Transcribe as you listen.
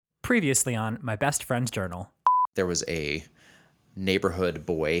Previously on My Best Friend's Journal. There was a neighborhood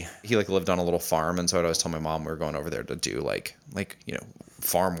boy. He lived on a little farm, and so I'd always tell my mom we were going over there to do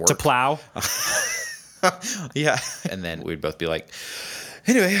farm work. To plow? Yeah. And then we'd both be like,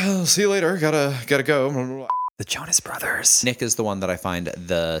 anyway, I'll see you later. Gotta go. The Jonas Brothers. Nick is the one that I find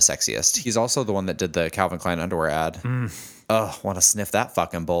the sexiest. He's also the one that did the Calvin Klein underwear ad. Oh, want to sniff that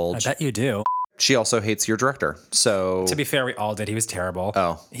fucking bulge. I bet you do. She also hates your director. So To be fair, we all did. He was terrible.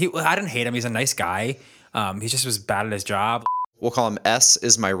 Oh. I didn't hate him. He's a nice guy. He just was bad at his job. We'll call him S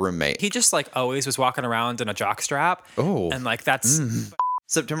is my roommate. He just always was walking around in a jockstrap. Oh. And that's...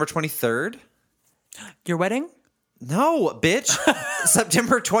 September 23rd? Your wedding? No, bitch.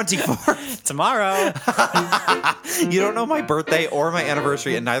 September 24th. Tomorrow. You don't know my birthday or my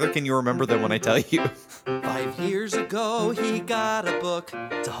anniversary, and neither can you remember them when I tell you. 5 years ago, he got a book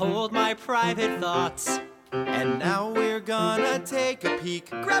to hold my private thoughts. And now we're gonna take a peek,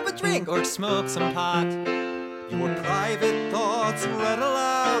 grab a drink, or smoke some pot. Your private thoughts read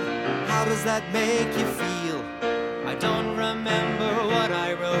aloud. How does that make you feel? I don't remember what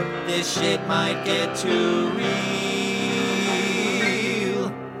I wrote. This shit might get too real.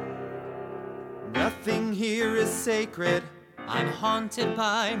 Nothing here is sacred. I'm haunted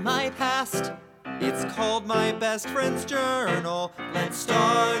by my past. It's called My Best Friend's Journal. Let's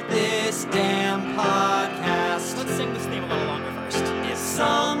start this damn podcast. Let's sing this theme a little longer first. It's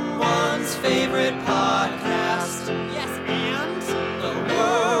someone's favorite podcast. Yes, and... The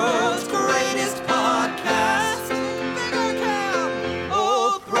world's greatest podcast. Bigger Cam,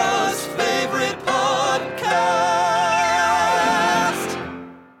 Oprah's favorite podcast.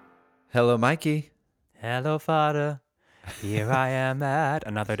 Hello, Mikey. Hello, Father. Here I am at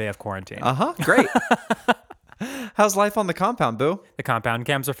another day of quarantine. Great. How's life on the compound, boo? The compound.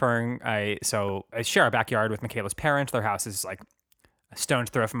 Cam's referring. I share a backyard with Michaela's parents. Their house is a stone's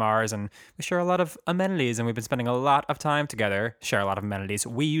throw from ours, and we share a lot of amenities, and we've been spending a lot of time together. Share a lot of amenities.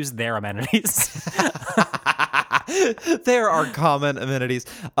 We use their amenities. There are common amenities.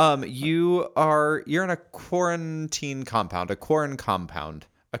 You're in a quarantine compound, a quarantine compound,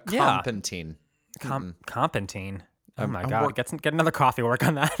 a Yeah. compantine. Compantine. Oh my I'm God. Get another coffee. We'll work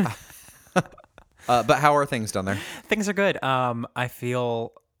on that. But how are things down there? Things are good. I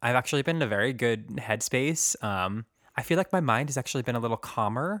feel I've actually been in a very good headspace. I feel like my mind has actually been a little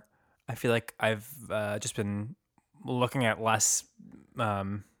calmer. I feel like I've just been looking at less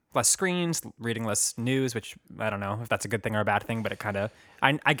screens, reading less news, which I don't know if that's a good thing or a bad thing, but it kind of,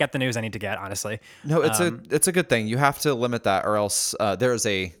 I get the news I need to get, honestly. No, it's a good thing. You have to limit that, or else there is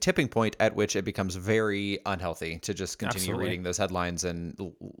a tipping point at which it becomes very unhealthy to just continue Absolutely. reading those headlines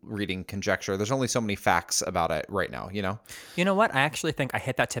and reading conjecture. There's only so many facts about it right now, you know? You know what? I actually think I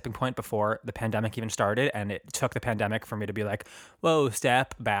hit that tipping point before the pandemic even started, and it took the pandemic for me to be like, whoa,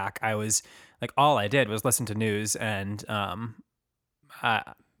 step back. I was all I did was listen to news, and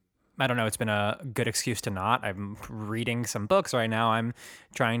I don't know. It's been a good excuse to not. I'm reading some books right now. I'm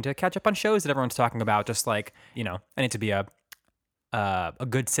trying to catch up on shows that everyone's talking about. Just I need to be a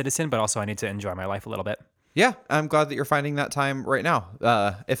good citizen, but also I need to enjoy my life a little bit. Yeah, I'm glad that you're finding that time right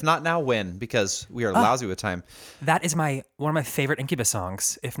now. If not now, when? Because we are lousy with time. That is one of my favorite Incubus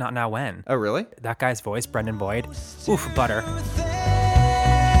songs. If not now, when? Oh, really? That guy's voice, Brendan Boyd. Oof, butter.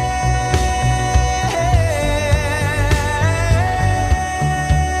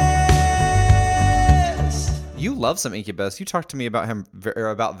 You love some Incubus. You talked to me about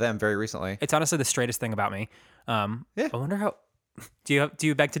about them very recently. It's honestly the straightest thing about me. Yeah. I wonder how. Do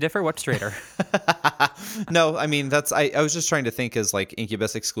you beg to differ? What's straighter? No, I mean I was just trying to think is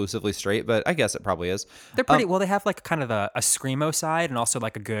Incubus exclusively straight, but I guess it probably is. They're pretty well. They have kind of a screamo side and also a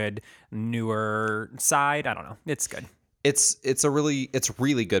good newer side. I don't know. It's good. It's really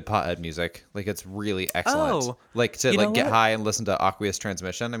good pothead music. It's really excellent. Oh, to know get what? high and listen to Aqueous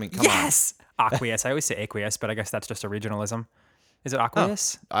Transmission. I mean, come Yes, aqueous. I always say aqueous, but I guess that's just a regionalism. Is it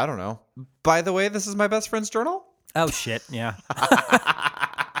aqueous? on. I don't know. By the way, this is My Best Friend's Journal. Oh shit! Yeah.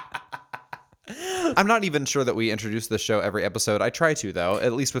 I'm not even sure that we introduce this show every episode. I try to, though,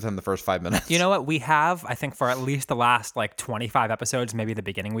 at least within the first 5 minutes. You know what? We have, I think, for at least the last 25 episodes, maybe the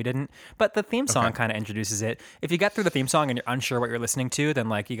beginning we didn't, but the theme song kind of introduces it. If you get through the theme song and you're unsure what you're listening to,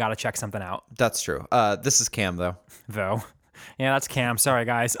 then you got to check something out. That's true. This is Cam, though. Though. Yeah, that's Cam. Sorry,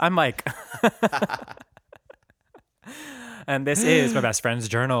 guys. I'm Mike. And this is My Best Friend's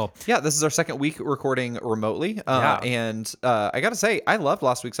Journal. Yeah, this is our second week recording remotely. And I got to say, I loved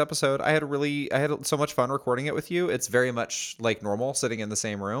last week's episode. I had so much fun recording it with you. It's very much like normal sitting in the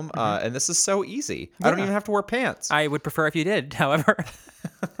same room. And this is so easy. I don't even have to wear pants. I would prefer if you did, however,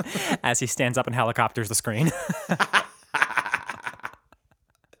 as he stands up and helicopters the screen.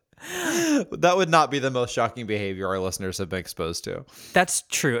 That would not be the most shocking behavior our listeners have been exposed to. That's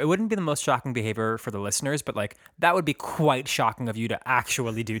true. It wouldn't be the most shocking behavior for the listeners, but like that would be quite shocking of you to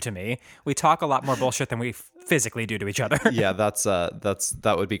actually do to me. We talk a lot more bullshit than we physically do to each other. Yeah,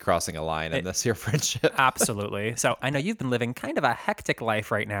 that would be crossing a line in this here friendship. Absolutely. So I know you've been living kind of a hectic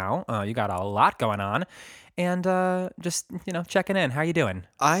life right now. You got a lot going on. And just, checking in. How you doing?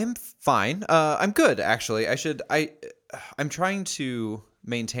 I'm fine. I'm good, actually. I'm trying to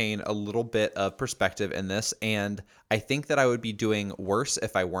maintain a little bit of perspective in this, and I think that I would be doing worse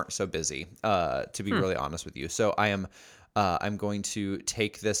if I weren't so busy, to be really honest with you. So I'm going to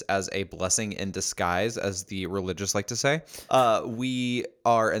take this as a blessing in disguise, as the religious like to say. We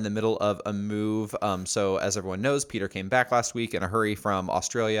are in the middle of a move. So as everyone knows, Peter came back last week in a hurry from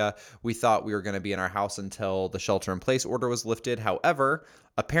Australia. We thought we were going to be in our house until the shelter-in-place order was lifted. However,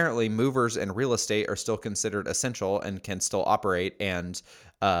 apparently movers and real estate are still considered essential and can still operate. And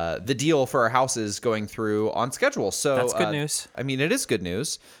the deal for our house is going through on schedule. So that's good news. I mean, it is good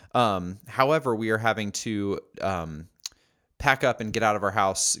news. However, we are having to pack up and get out of our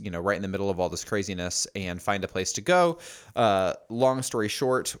house, right in the middle of all this craziness and find a place to go. Long story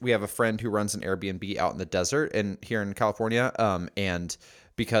short, we have a friend who runs an Airbnb out in the desert here in California. And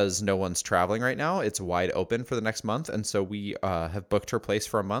because no one's traveling right now, it's wide open for the next month. And so we have booked her place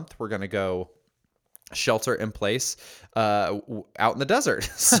for a month. We're going to go shelter in place out in the desert.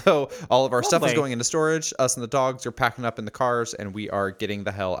 So all of our stuff is going into storage. Us and the dogs are packing up in the cars, and we are getting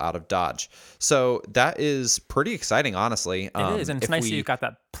the hell out of Dodge. So that is pretty exciting, honestly. It is, and it's nice that you've got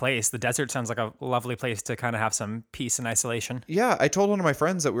that place. The desert sounds like a lovely place to kind of have some peace and isolation. Yeah, I told one of my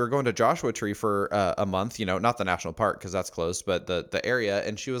friends that we were going to Joshua Tree for a month, not the national park because that's closed, but the area.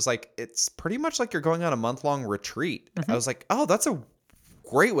 And she was like, it's pretty much like you're going on a month-long retreat. I was like, oh, that's a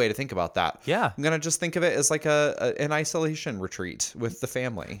great way to think about that. Yeah. I'm going to just think of it as like an isolation retreat with the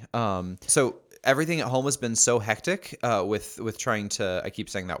family. So everything at home has been so hectic with trying to, I keep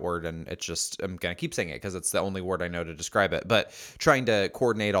saying that word and it's just, I'm going to keep saying it because it's the only word I know to describe it, but trying to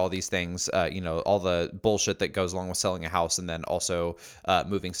coordinate all these things, all the bullshit that goes along with selling a house and then also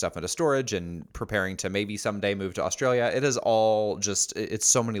moving stuff into storage and preparing to maybe someday move to Australia. It is all just, it's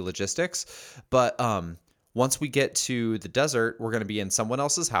so many logistics, but once we get to the desert, we're going to be in someone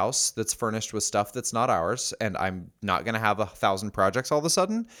else's house that's furnished with stuff that's not ours, and I'm not going to have 1,000 projects all of a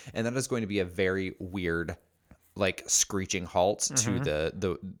sudden, and that is going to be a very weird, like, screeching halt to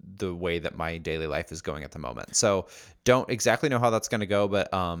the way that my daily life is going at the moment. So don't exactly know how that's going to go, but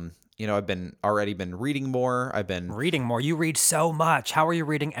I've already been reading more. Reading more. You read so much. How are you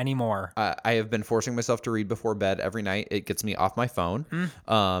reading anymore? I have been forcing myself to read before bed every night. It gets me off my phone,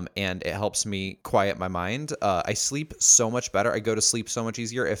 and it helps me quiet my mind. I sleep so much better. I go to sleep so much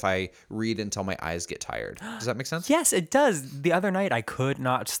easier if I read until my eyes get tired. Does that make sense? Yes, it does. The other night I could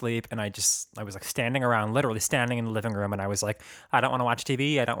not sleep, and I was like standing around, literally standing in the living room, and I was like, I don't want to watch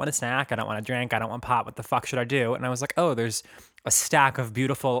TV. I don't want to snack. I don't want to drink. I don't want pop. What the fuck should I do? And I was like, oh, there's a stack of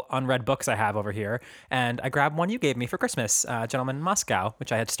beautiful unread books I have over here. And I grabbed one you gave me for Christmas, Gentleman in Moscow,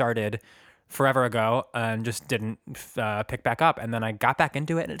 which I had started forever ago and just didn't pick back up. And then I got back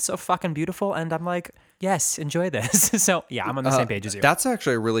into it and it's so fucking beautiful. And I'm like, yes, enjoy this. So yeah, I'm on the same page as you. That's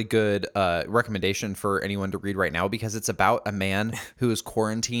actually a really good recommendation for anyone to read right now because it's about a man who is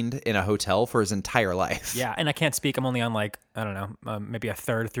quarantined in a hotel for his entire life. Yeah, and I can't speak. I'm only on like, I don't know, maybe a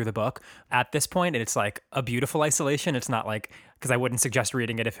third through the book at this point. And it's like a beautiful isolation. It's not like, because I wouldn't suggest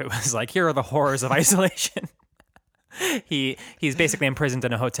reading it if it was like, here are the horrors of isolation. He's basically imprisoned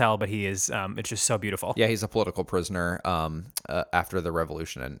in a hotel, but he is it's just so beautiful. Yeah, he's a political prisoner after the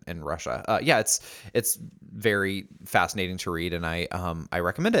revolution in Russia. Yeah, it's very fascinating to read, and I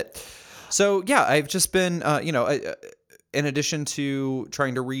recommend it. So yeah, I've just been in addition to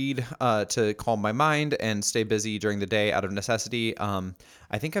trying to read to calm my mind and stay busy during the day out of necessity,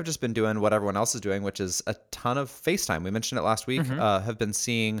 I think I've just been doing what everyone else is doing, which is a ton of FaceTime. We mentioned it last week. Have been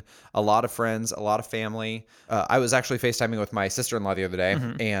seeing a lot of friends, a lot of family. I was actually FaceTiming with my sister-in-law the other day,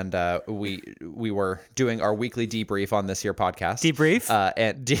 and we were doing our weekly debrief on this here podcast. Debrief?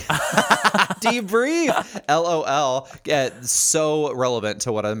 Debrief! LOL. So relevant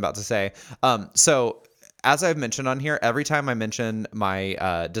to what I'm about to say. So as I've mentioned on here, every time I mention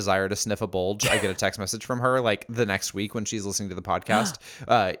my desire to sniff a bulge, I get a text message from her like the next week when she's listening to the podcast.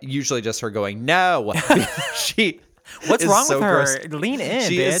 Usually just her going, no. What's wrong with her? Gross. Lean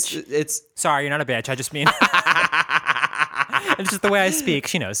in, bitch. Sorry, you're not a bitch. I just mean it's just the way I speak.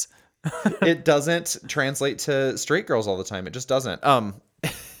 She knows. It doesn't translate to straight girls all the time. It just doesn't.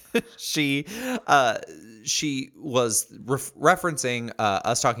 she was referencing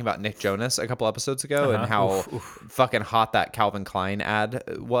us talking about Nick Jonas a couple episodes ago and how fucking hot that Calvin Klein ad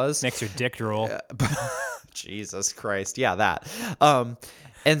was. Makes your dick drool. Jesus Christ. Yeah, that.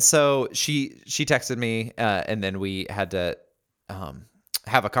 And so she texted me, and then we had to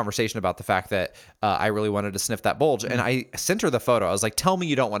have a conversation about the fact that I really wanted to sniff that bulge. And I sent her the photo. I was like, tell me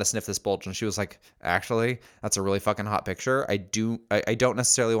you don't want to sniff this bulge. And she was like, actually, that's a really fucking hot picture. I don't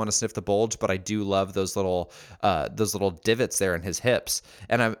necessarily want to sniff the bulge, but I do love those little divots there in his hips.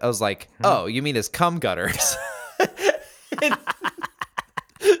 And I was like, oh, you mean his cum gutters? And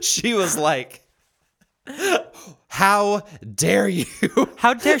she was like, how dare you?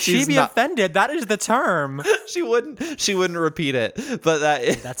 How dare she be offended? That is the term. She wouldn't repeat it. But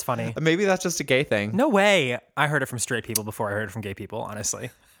that's funny. Maybe that's just a gay thing. No way. I heard it from straight people before I heard it from gay people, honestly.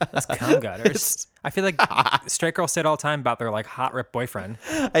 It's cum gutters. I feel like straight girls say it all the time about their like hot rip boyfriend.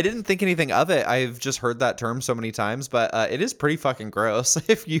 I didn't think anything of it. I've just heard that term so many times, but it is pretty fucking gross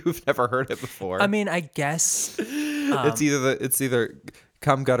if you've never heard it before. I mean, I guess it's either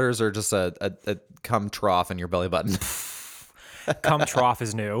cum gutters or just a cum trough in your belly button. Cum trough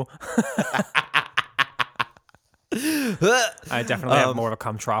is new. I definitely have more of a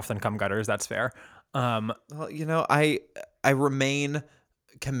cum trough than cum gutters. That's fair. Well, I remain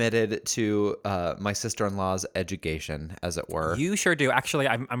committed to my sister-in-law's education, as it were. You sure do. Actually,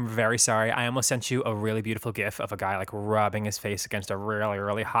 I'm very sorry. I almost sent you a really beautiful gif of a guy like rubbing his face against a really,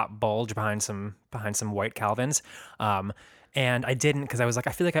 really hot bulge behind some white Calvins. And I didn't because I was like,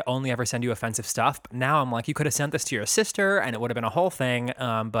 I feel like I only ever send you offensive stuff. But now I'm like, you could have sent this to your sister and it would have been a whole thing.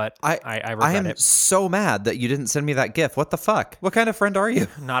 But I regret it. I am so mad that you didn't send me that gif. What the fuck? What kind of friend are you?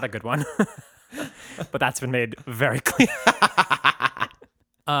 Not a good one. But that's been made very clear.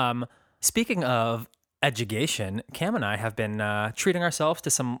 Speaking of education, Cam and I have been treating ourselves to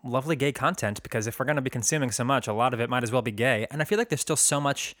some lovely gay content because if we're going to be consuming so much, a lot of it might as well be gay. And I feel like there's still so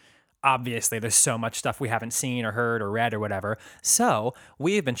much. Obviously, there's so much stuff we haven't seen or heard or read or whatever. So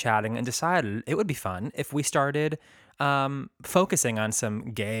we've been chatting and decided it would be fun if we started focusing on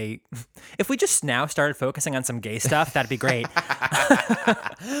some gay. If we just now started focusing on some gay stuff, that'd be great.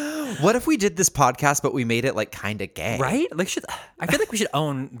 What if we did this podcast, but we made it like kind of gay? Right? I feel like we should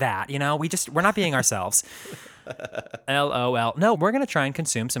own that. We're not being ourselves. LOL. No, we're going to try and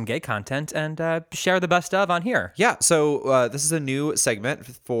consume some gay content and share the best of on here. Yeah, so this is a new segment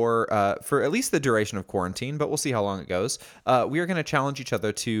for at least the duration of quarantine, but we'll see how long it goes. We are going to challenge each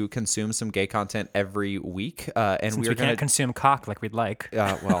other to consume some gay content every week. And Since we can't consume cock like we'd like.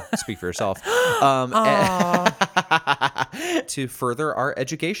 Well, speak for yourself. To further our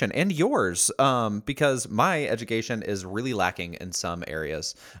education and yours, because my education is really lacking in some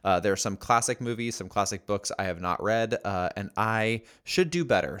areas. There are some classic movies, some classic books I have not read, and I should do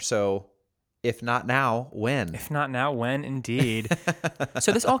better. So if not now, when? If not now, when indeed.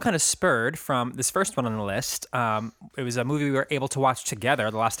 So this all kind of spurred from this first one on the list. It was a movie we were able to watch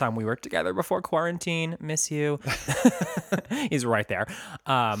together the last time we were together before quarantine. Miss you. He's right there.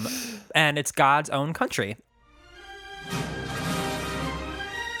 And it's God's Own Country.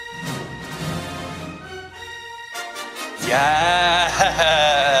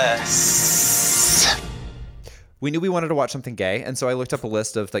 Yes. We knew we wanted to watch something gay, and so I looked up a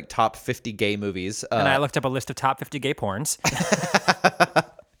list of like top 50 gay movies. And I looked up a list of top 50 gay porns.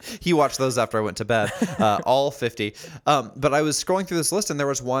 He watched those after I went to bed, all 50. But I was scrolling through this list, and there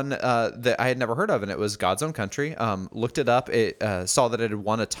was one that I had never heard of, and it was God's Own Country. Looked it up. It saw that it had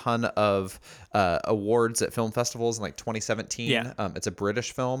won a ton of awards at film festivals in like 2017. Yeah. It's a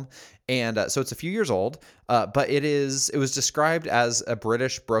British film, and so it's a few years old. But it was described as a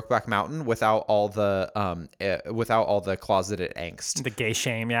British Brokeback Mountain without all the closeted angst. The gay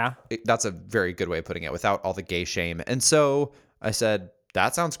shame, yeah. That's a very good way of putting it. Without all the gay shame, and so I said,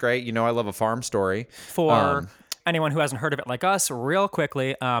 that sounds great. I love a farm story. For anyone who hasn't heard of it like us, real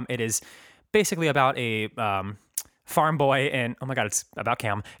quickly, it is basically about a farm boy in, oh my God, it's about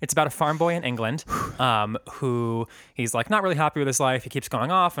Cam. It's about a farm boy in England who he's like not really happy with his life. He keeps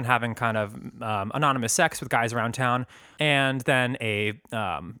going off and having kind of anonymous sex with guys around town. And then a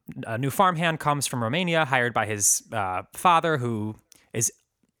new farmhand comes from Romania, hired by his father, who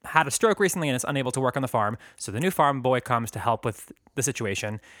had a stroke recently and is unable to work on the farm. So the new farm boy comes to help with the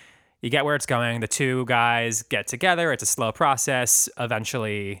situation. You get where it's going. The two guys get together. It's a slow process.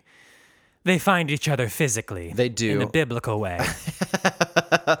 Eventually, they find each other physically. They do. In a biblical way.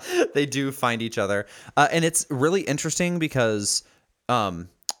 They do find each other. And it's really interesting because the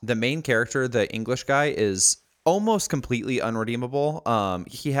main character, the English guy, is almost completely unredeemable.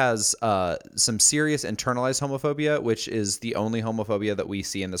 He has some serious internalized homophobia, which is the only homophobia that we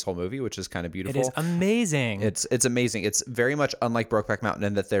see in this whole movie, which is kind of beautiful. It is amazing. It's amazing. It's very much unlike Brokeback Mountain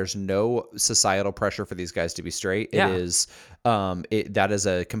in that there's no societal pressure for these guys to be straight. Yeah. It is that is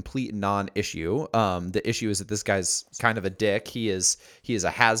a complete non-issue. The issue is that this guy's kind of a dick. He is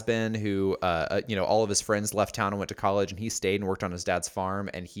a has-been who all of his friends left town and went to college, and he stayed and worked on his dad's farm,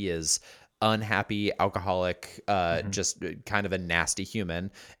 and he is unhappy, alcoholic, just kind of a nasty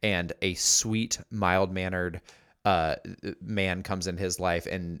human, and a sweet, mild-mannered man comes in his life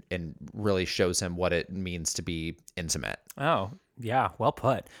and really shows him what it means to be intimate. Oh, yeah, well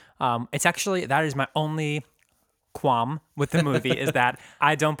put. It's actually, that is my only qualm with the movie is that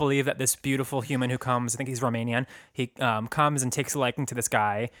I don't believe that this beautiful human who comes, I think he's Romanian, he comes and takes a liking to this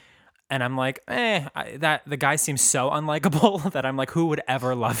guy. And I'm like, that the guy seems so unlikable that I'm like, who would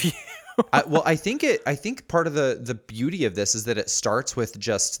ever love you? I think part of the beauty of this is that it starts with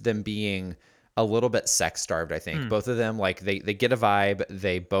just them being a little bit sex starved. I think both of them, like they get a vibe.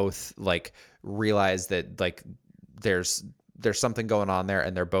 They both like realize that like there's something going on there,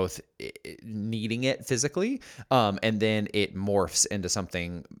 and they're both needing it physically. And then it morphs into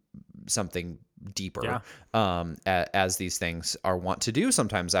something deeper, as these things are wont to do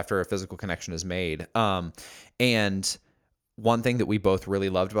sometimes after a physical connection is made. And one thing that we both really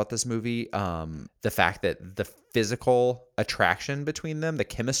loved about this movie, the fact that the physical attraction between them, the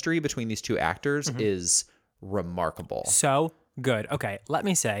chemistry between these two actors is remarkable. So good. Okay, let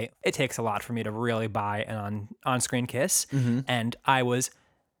me say, it takes a lot for me to really buy an on-screen kiss, and I was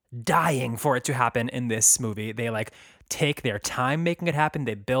dying for it to happen in this movie. They like take their time making it happen.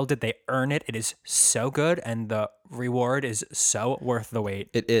 They build it. They earn it. It is so good, and the reward is so worth the wait.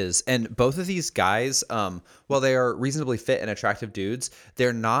 It is. And both of these guys, while they are reasonably fit and attractive dudes,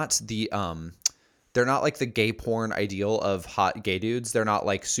 they're not like the gay porn ideal of hot gay dudes. They're not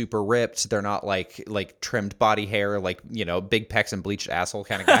like super ripped. They're not like trimmed body hair, like, big pecs and bleached asshole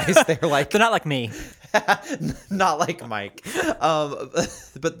kind of guys. They're They're not like me. Not like Mike.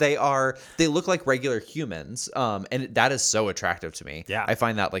 But they look like regular humans. And that is so attractive to me. Yeah. I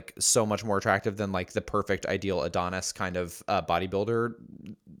find that like so much more attractive than like the perfect ideal Adonis kind of bodybuilder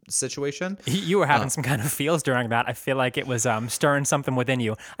situation. You were having some kind of feels during that. I feel like it was stirring something within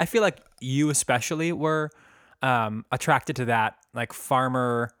you. I feel like you especially were attracted to that like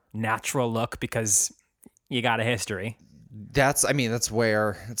farmer natural look because you got a history. That's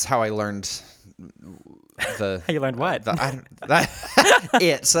how I learned how you learned what? So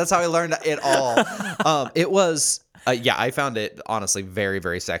that's how I learned it all. It was I found it honestly very,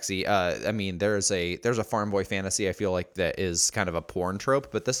 very sexy. There's a farm boy fantasy I feel like that is kind of a porn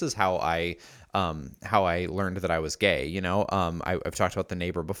trope, but this is how I learned that I was gay. I've talked about The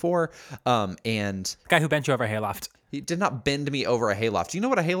Neighbor before, and the guy who bent you over a hayloft. He did not bend me over a hayloft. Do you know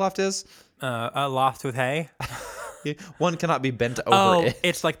what a hayloft is? A loft with hay. One cannot be bent over it.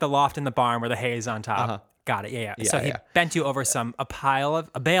 It's like the loft in the barn where the hay is on top. Uh-huh. Got it. Yeah. So he bent you over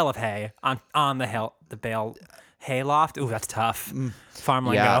a bale of hay on the bale hay loft. Ooh, that's tough. Farm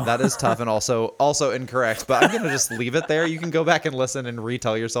lingo. Yeah, that is tough and also incorrect. But I'm gonna just leave it there. You can go back and listen and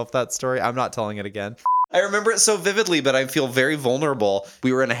retell yourself that story. I'm not telling it again. I remember it so vividly, but I feel very vulnerable.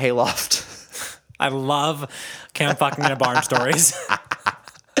 We were in a hayloft. I love camp fucking in a barn stories.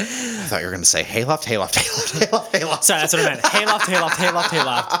 I thought you were going to say hayloft. Sorry, that's what I meant.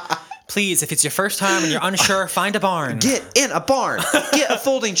 Hayloft. Please, if it's your first time and you're unsure, find a barn. Get in a barn. Get a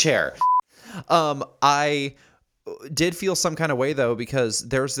folding chair. I did feel some kind of way though, because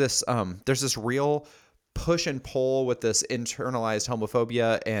there's this real push and pull with this internalized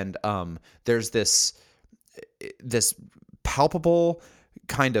homophobia, and there's this palpable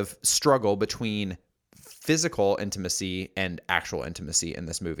kind of struggle between physical intimacy and actual intimacy in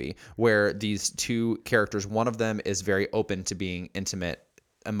this movie, where these two characters, one of them is very open to being intimate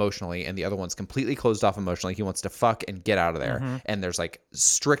emotionally and the other one's completely closed off emotionally. He wants to fuck and get out of there. And there's like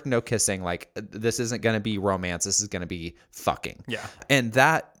strict no kissing. Like, this isn't going to be romance. This is going to be fucking. Yeah. And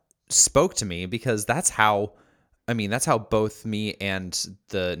that spoke to me because that's how both me and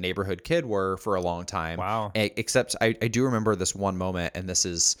the neighborhood kid were for a long time. Wow. Except I do remember this one moment, and this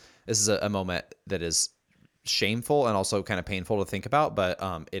is a moment that is shameful and also kind of painful to think about, but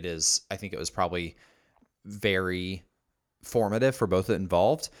I think it was probably very formative for both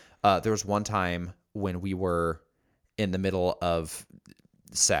involved. There was one time when we were in the middle of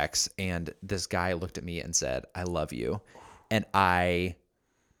sex, and this guy looked at me and said, "I love you," and I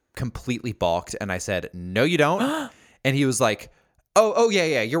completely balked, and I said, "No, you don't." And he was like, oh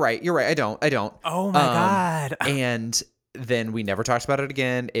yeah, you're right, I don't. Oh my God. And then we never talked about it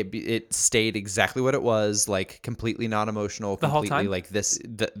again. It stayed exactly what it was, like completely non-emotional, The whole completely time? like this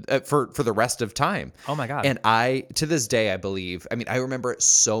for the rest of time. Oh my God. And I, to this day, I believe, I mean, I remember it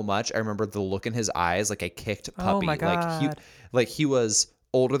so much. I remember the look in his eyes, like I kicked Puppy. Oh my God. Like he was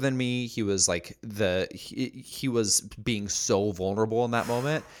older than me. He was like he was being so vulnerable in that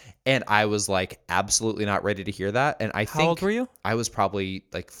moment. And I was like absolutely not ready to hear that. And I think old were you? I was probably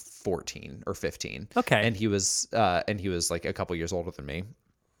like 14 or 15. Okay. And he was like a couple years older than me.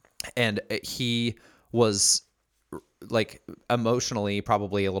 And he was like emotionally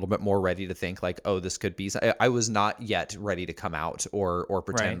probably a little bit more ready to think like, oh, this could be, I was not yet ready to come out or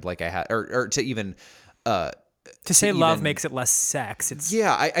pretend Right. like I had, or to even, To say love even- makes it less sex. It's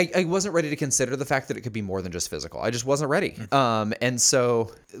yeah, I wasn't ready to consider the fact that it could be more than just physical. I just wasn't ready. And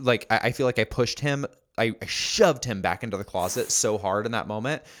so like I feel like I pushed him, I shoved him back into the closet so hard in that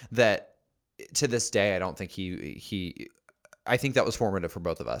moment that to this day I don't think I think that was formative for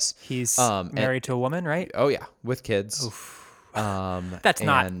both of us. he's and- married to a woman, right? Oh yeah, with kids. That's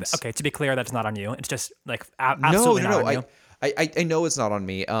not and- okay. To be clear, that's not on you. It's just like absolutely not on you. I know it's not on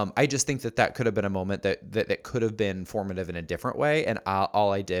me. I just think that could have been a moment that could have been formative in a different way. And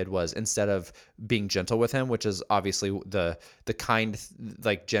all I did was, instead of being gentle with him, which is obviously the kind,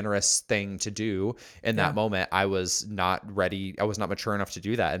 like generous thing to do in that moment, I was not ready. I was not mature enough to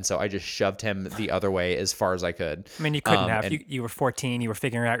do that. And so I just shoved him the other way as far as I could. I mean, you couldn't have. and- You were 14. You were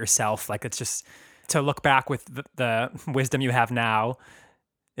figuring it out yourself. Like, it's just, to look back with the wisdom you have now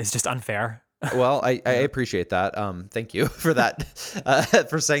is just unfair. Well, I appreciate that. Thank you for that,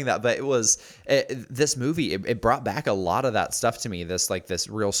 for saying that. But this movie, it brought back a lot of that stuff to me. This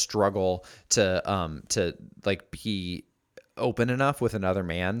real struggle to like be open enough with another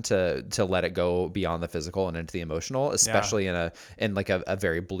man to let it go beyond the physical and into the emotional, especially in a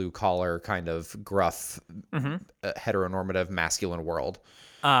very blue collar kind of gruff, heteronormative masculine world.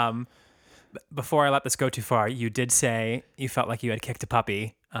 Before I let this go too far, you did say you felt like you had kicked a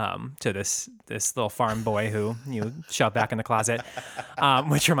puppy to this little farm boy who you shoved back in the closet,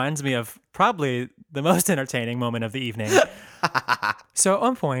 which reminds me of probably the most entertaining moment of the evening. So at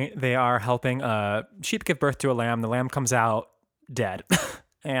one point, they are helping a sheep give birth to a lamb. The lamb comes out dead.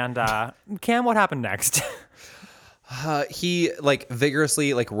 And Cam, what happened next? He like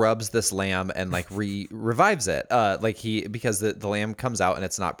vigorously like rubs this lamb and like revives it. Because the lamb comes out and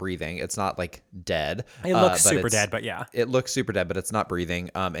it's not breathing. It's not like dead. It looks but super it's- dead, but yeah. It looks super dead, but it's not breathing.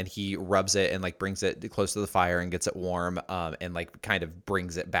 And he rubs it and like brings it close to the fire and gets it warm. And like kind of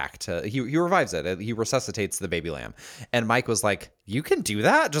brings it back to, he revives it. He resuscitates the baby lamb. And Mike was like, "You can do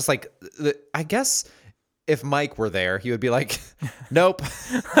that?" Just like, I guess if Mike were there, he would be like, "Nope,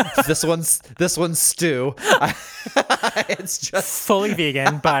 this one's stew." It's just Fully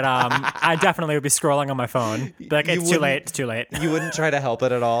vegan, but I definitely would be scrolling on my phone. Like, You it's too wouldn't- late. It's too late. you wouldn't try to help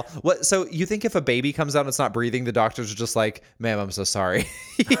it at all. What? So you think if a baby comes out and it's not breathing, the doctors are just like, "Ma'am, I'm so sorry."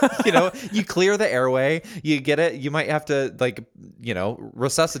 You clear the airway, you get it. You might have to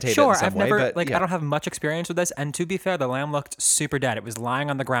resuscitate it Sure, in some I've way. never But I yeah. don't have much experience with this. And to be fair, the lamb looked super dead. It was lying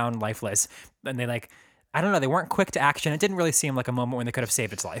on the ground, lifeless. And they I don't know, they weren't quick to action. It didn't really seem like a moment when they could have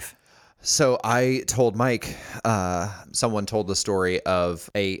saved its life. So I told Mike. Someone told the story of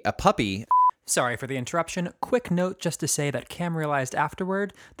a puppy. Sorry for the interruption. Quick note just to say that Cam realized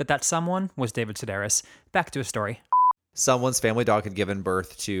afterward that someone was David Sedaris. Back to his story. Someone's family dog had given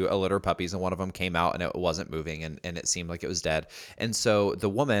birth to a litter of puppies, and one of them came out and it wasn't moving, and it seemed like it was dead. And so the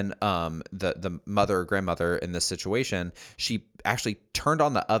woman, the mother or grandmother in this situation, she actually turned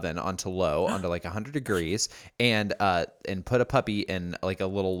on the oven onto low, onto like 100 degrees, and put a puppy in like a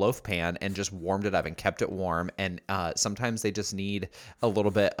little loaf pan and just warmed it up and kept it warm. And sometimes they just need a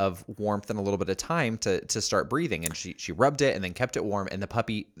little bit of warmth and a little bit of time to start breathing. And she rubbed it and then kept it warm, and the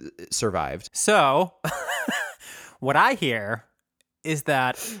puppy survived. So, what I hear is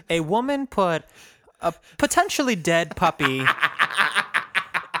that a woman put a potentially dead puppy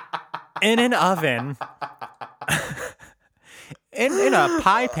in an oven, in a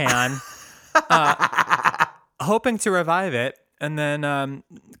pie pan, hoping to revive it. And then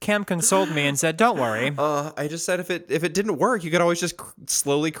Cam consoled me and said, "Don't worry." I just said if it didn't work, you could always just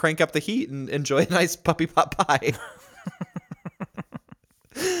slowly crank up the heat and enjoy a nice puppy pot pie.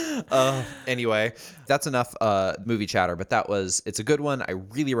 Anyway, that's enough movie chatter, but it's a good one. I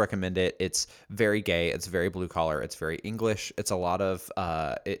really recommend it. It's very gay. It's very blue collar. It's very English. It's a lot of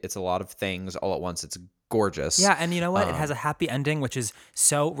things all at once. It's gorgeous. Yeah, and you know what? It has a happy ending, which is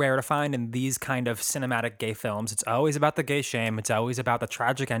so rare to find in these kind of cinematic gay films. It's always about the gay shame. It's always about the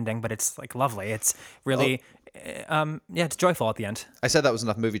tragic ending, but it's like lovely. It's really, it's joyful at the end. I said that was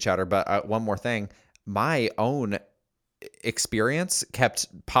enough movie chatter, but one more thing. My own experience kept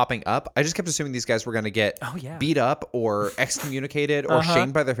popping up. I just kept assuming these guys were going to get beat up or excommunicated or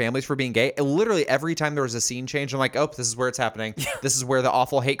shamed by their families for being gay. And literally every time there was a scene change, I'm like, oh, this is where it's happening. This is where the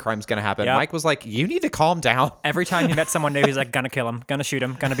awful hate crime's going to happen. Yep. Mike was like, you need to calm down. Every time he met someone new, he's like, gonna kill him, gonna shoot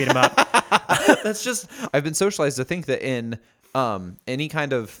him, gonna beat him up. That's just, I've been socialized to think that in any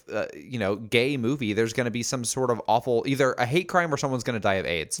kind of gay movie, there's going to be some sort of awful, either a hate crime or someone's going to die of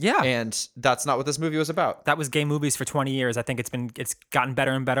AIDS. Yeah, and that's not what this movie was about. That was gay movies for 20 years. I think it's gotten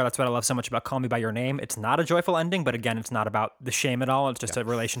better and better. That's what I love so much about Call Me by Your Name. It's not a joyful ending, but again, it's not about the shame at all. It's just a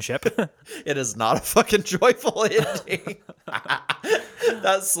relationship. It is not a fucking joyful ending.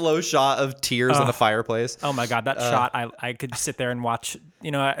 That slow shot of tears in the fireplace. Oh my god, that shot! I could sit there and watch.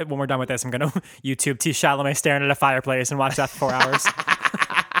 When we're done with this, I'm gonna YouTube T. Chalamet staring at a fireplace and watch that for 4 hours.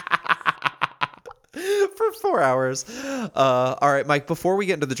 For 4 hours. All right, Mike. Before we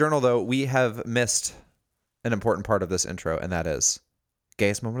get into the journal, though, we have missed an important part of this intro, and that is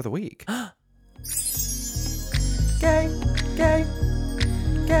gayest moment of the week. Gay, gay,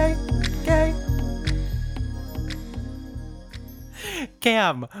 gay, gay.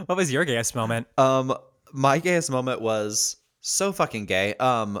 Cam, what was your gayest moment? My gayest moment was so fucking gay.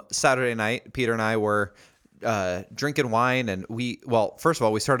 Saturday night, Peter and I were drinking wine, and first of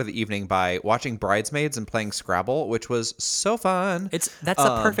all, we started the evening by watching Bridesmaids and playing Scrabble, which was so fun. That's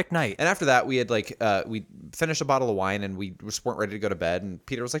a perfect night. And after that, we had we finished a bottle of wine, and we just weren't ready to go to bed. And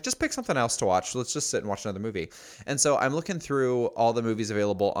Peter was like, "Just pick something else to watch. Let's just sit and watch another movie." And so I'm looking through all the movies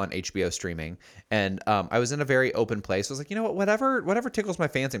available on HBO streaming, and I was in a very open place. I was like, you know what, whatever tickles my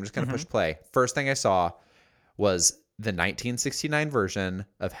fancy, I'm just gonna push play. First thing I saw was the 1969 version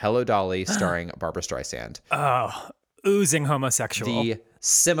of Hello, Dolly starring Barbra Streisand. Oh, oozing homosexual. The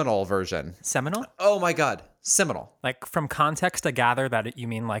seminal version. Seminal? Oh my God, seminal. Like, from context, I gather that you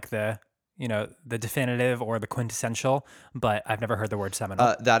mean like the definitive or the quintessential, but I've never heard the word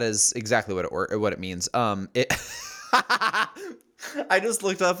seminal. That is exactly what it means. I just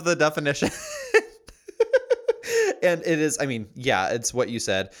looked up the definition. And it is, it's what you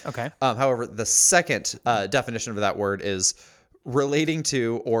said. Okay. However, the second definition of that word is relating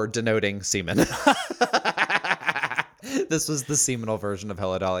to or denoting semen. This was the seminal version of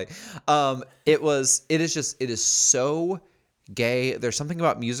Hello, Dolly. It is so gay. There's something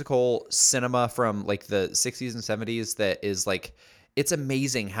about musical cinema from like the 60s and 70s that is like, it's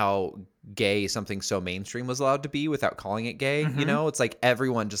amazing how gay something so mainstream was allowed to be without calling it gay. Mm-hmm. It's like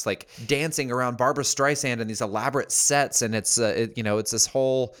everyone just like dancing around Barbra Streisand in these elaborate sets. And it's this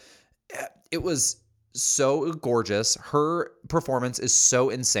whole, it was so gorgeous. Her performance is so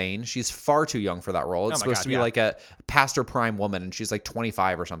insane. She's far too young for that role. It's supposed to be like a past her prime woman, and she's like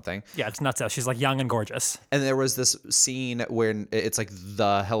 25 or something. Yeah, it's nuts. She's like young and gorgeous. And there was this scene where it's like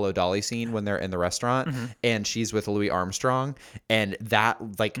the Hello, Dolly scene when they're in the restaurant, and she's with Louis Armstrong, and that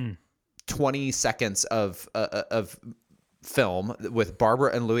 20 seconds of film with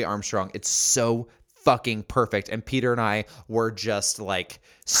Barbara and Louis Armstrong, it's so fucking perfect. And Peter and I were just like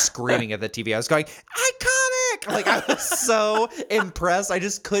screaming at the TV. I was going, iconic! Like, I was so impressed. I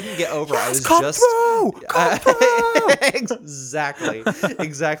just couldn't get over it. I was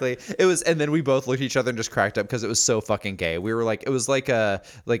Exactly. It was, and then we both looked at each other and just cracked up because it was so fucking gay. We were like, it was like a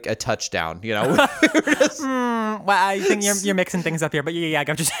touchdown, We were just, well, I think you're mixing things up here, but yeah,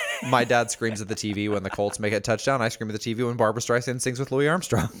 I'm just. My dad screams at the TV when the Colts make a touchdown. I scream at the TV when Barbra Streisand sings with Louis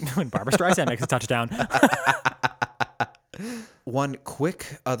Armstrong. When Barbra Streisand makes a touchdown. One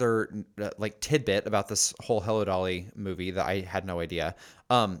quick other tidbit about this whole Hello, Dolly movie that I had no idea.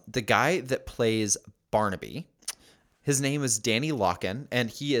 The guy that plays Barnaby, his name is Danny Locken, and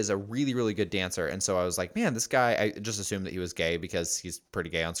he is a really, really good dancer. And so I was like, man, this guy, I just assumed that he was gay because he's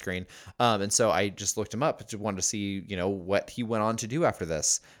pretty gay on screen. And so I just looked him up, just wanted to see, what he went on to do after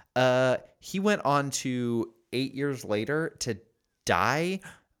this. He went on to 8 years later to die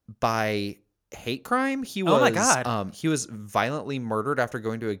by hate crime. He was, oh my God. He was violently murdered after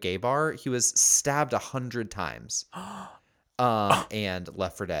going to a gay bar. He was stabbed 100 times. And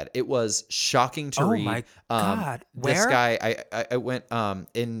left for dead. It was shocking to read. Oh my God. Where? This guy, I went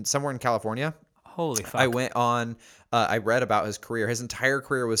in somewhere in California. Holy fuck. I went on, I read about his career. His entire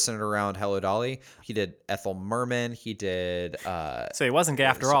career was centered around Hello, Dolly. He did Ethel Merman. He did... so he wasn't gay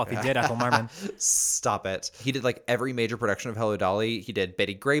after all if he did Ethel Merman. Stop it. He did like every major production of Hello, Dolly. He did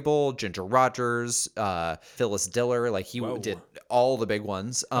Betty Grable, Ginger Rogers, Phyllis Diller. Like he did all the big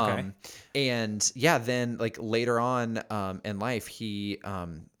ones. Okay. And yeah, then like later on in life, he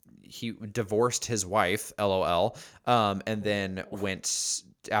divorced his wife, LOL, and then went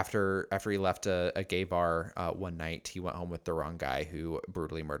after he left a gay bar one night, he went home with the wrong guy who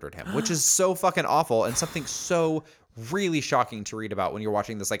brutally murdered him, which is so fucking awful and something so really shocking to read about when you're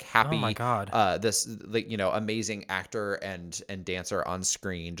watching this like happy, oh my God, this like, you know, amazing actor and dancer on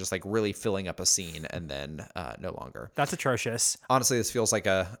screen, just like really filling up a scene and then no longer. That's atrocious. Honestly, this feels like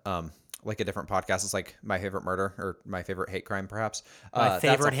a different podcast. It's like My Favorite Murder or My Favorite Hate Crime, perhaps. My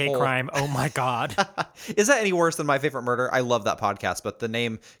favorite hate crime. Oh my God. Is that any worse than My Favorite Murder? I love that podcast, but the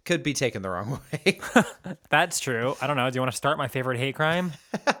name could be taken the wrong way. That's true. I don't know. Do you want to start My Favorite Hate Crime?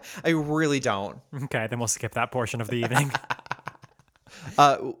 I really don't. Okay, then we'll skip that portion of the evening.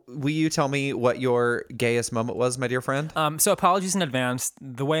 Will you tell me what your gayest moment was, my dear friend? So apologies in advance.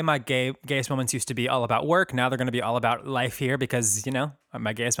 The way my gayest moments used to be all about work, now they're going to be all about life here because, you know,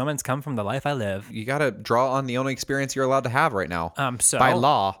 my gayest moments come from the life I live. You got to draw on the only experience you're allowed to have right now. So by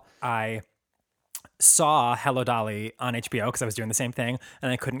law. I saw Hello Dolly on HBO because I was doing the same thing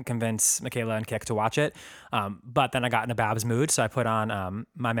and I couldn't convince Michaela and Kik to watch it. But then I got in a Babs mood, so I put on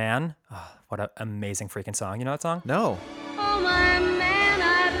My Man. Oh, what an amazing freaking song. You know that song? No. Oh, my man,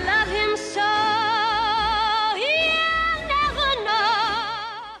 I love him so, he'll never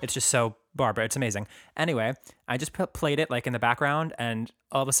know. It's just so Barbara. It's amazing. Anyway, I just played it like in the background and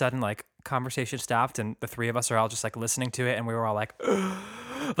all of a sudden like conversation stopped and the three of us are all just like listening to it and we were all like,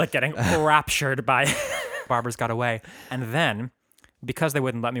 like getting raptured by Barbara's Got Away. And then because they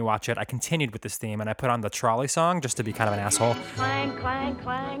wouldn't let me watch it, I continued with this theme and I put on the trolley song just to be kind of an asshole. Clang, clang,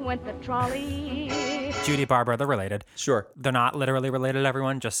 clang went the trolley. Judy, Barbara, they're related. Sure. They're not literally related,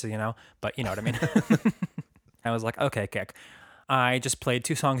 everyone, just so you know, but you know what I mean. I was like, okay, Kik. I just played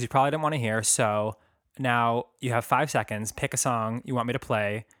two songs you probably didn't want to hear, so now you have 5 seconds. Pick a song you want me to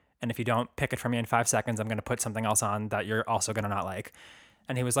play, and if you don't pick it for me in 5 seconds, I'm going to put something else on that you're also going to not like.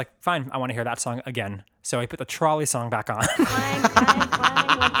 And he was like, fine, I want to hear that song again. So he put the trolley song back on. Clang, clang,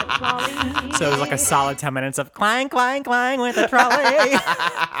 clang went the trolley. So it was like a solid 10 minutes of clang, clang, clang with the trolley.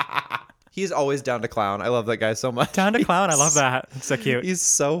 He's always down to clown. I love that guy so much. Down to clown. I love that. It's so cute. He's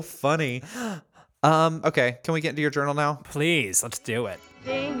so funny. Okay, can we get into your journal now? Please, let's do it.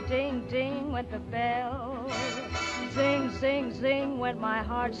 Ding, ding, ding went the bell. Zing, zing, zing went my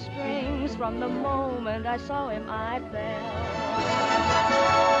heartstrings. From the moment I saw him, I fell.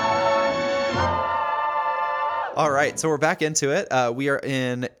 All right, so we're back into it. We are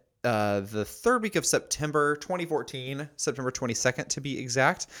in the third week of September 2014, September 22nd to be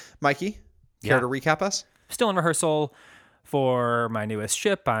exact. Mikey, care to recap us? Still in rehearsal for my newest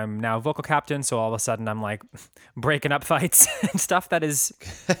ship. I'm now vocal captain, so all of a sudden I'm like breaking up fights and stuff that is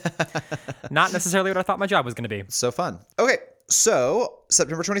not necessarily what I thought my job was going to be. So fun. Okay, so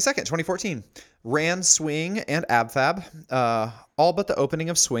September 22nd, 2014. Ran Swing and AbFab. All but the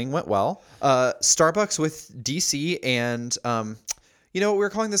opening of Swing went well. Starbucks with DC and... you know, we were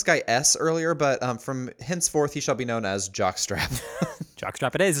calling this guy S earlier, but from henceforth, he shall be known as Jockstrap.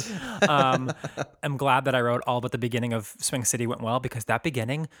 Jockstrap it is. I'm glad that I wrote all but the beginning of Swing City went well because that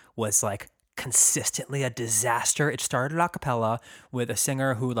beginning was like consistently a disaster. It started a cappella with a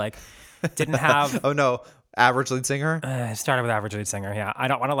singer who like didn't have... Oh no, average lead singer? It started with average lead singer, yeah. I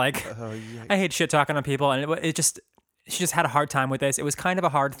don't want to like... I hate shit talking on people and it just... She just had a hard time with this. It was kind of a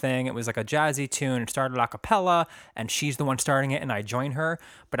hard thing. It was like a jazzy tune. It started a cappella, and she's the one starting it, and I join her.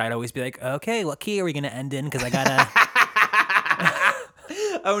 But I'd always be like, okay, what key are we going to end in? Because I got to...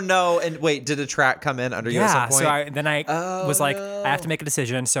 Oh, no. And wait, did a track come in under you at some point? So I was like, I have to make a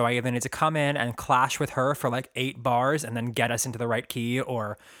decision. So I either need to come in and clash with her for like 8 bars and then get us into the right key,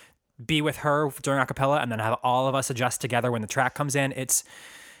 or be with her during a cappella and then have all of us adjust together when the track comes in.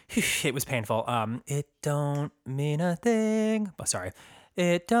 It was painful. It don't mean a thing. Oh, sorry.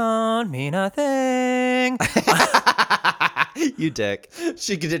 It don't mean a thing. You dick.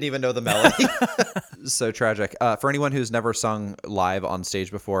 She didn't even know the melody. So tragic. For anyone who's never sung live on stage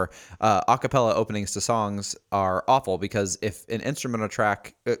before, a cappella openings to songs are awful because if an instrumental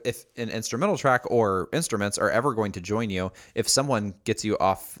track or instruments are ever going to join you, if someone gets you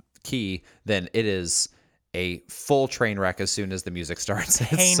off key, then it is a full train wreck as soon as the music starts.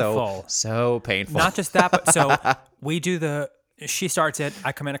 Painful. It's so painful. Not just that, but so she starts it,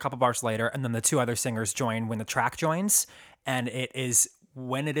 I come in a couple bars later, and then the 2 other singers join when the track joins. And it is,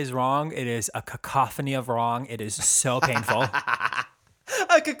 when it is wrong, it is a cacophony of wrong. It is so painful.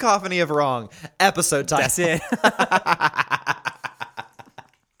 A cacophony of wrong. Episode title. That's it.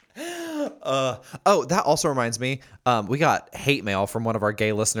 That also reminds me, we got hate mail from one of our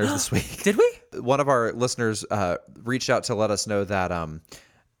gay listeners this week. Did we? One of our listeners reached out to let us know that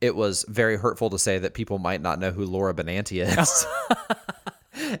it was very hurtful to say that people might not know who Laura Benanti is.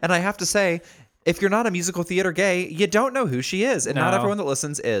 And I have to say, if you're not a musical theater gay, you don't know who she is, and not No. everyone that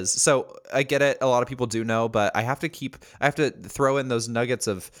listens is. So I get it. A lot of people do know, but I have to throw in those nuggets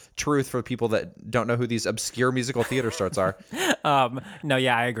of truth for people that don't know who these obscure musical theater stars are. No,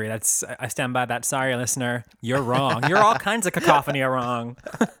 yeah, I agree. I stand by that. Sorry, listener. You're wrong. You're all kinds of cacophony are wrong.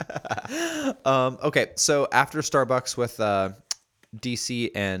 Okay, so after Starbucks with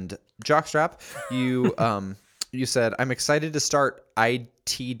DC and Jockstrap, you said, I'm excited to start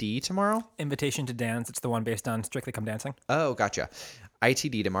ITD tomorrow. Invitation to Dance. It's the one based on Strictly Come Dancing. Oh, gotcha.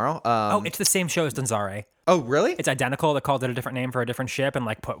 ITD tomorrow. It's the same show as Danzare. Oh, really? It's identical. They called it a different name for a different ship and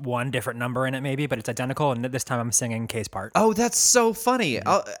like put one different number in it maybe, but it's identical. And this time I'm singing Kay's part. Oh, that's so funny.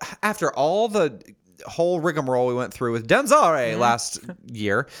 After all the whole rigmarole we went through with Danzare last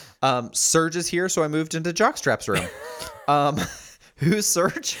year, Serge is here, so I moved into Jockstrap's room. Who's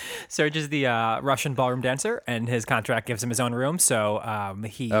Serge? Serge is the Russian ballroom dancer, and his contract gives him his own room. So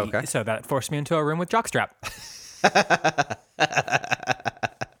so that forced me into a room with Jockstrap.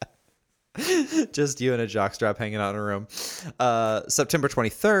 Just you and a Jockstrap hanging out in a room. September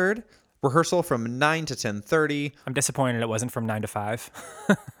 23rd, rehearsal from 9 to 10:30. I'm disappointed it wasn't from 9 to 5.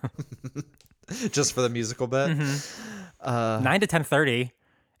 Just for the musical bit. 9 to 10:30,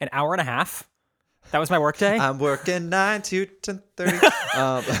 an hour and a half. That was my work day. I'm working 9 to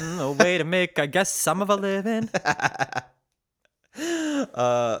 10:30. A way to make, I guess, some of a living.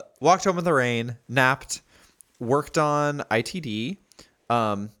 Walked home in the rain, napped, worked on ITD.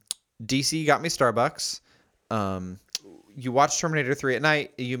 DC got me Starbucks. You watched Terminator 3 at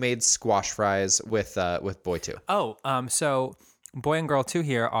night. You made squash fries with Boy 2. Oh, so Boy and Girl 2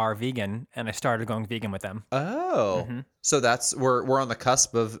 here are vegan, and I started going vegan with them. Oh, so that's we're on the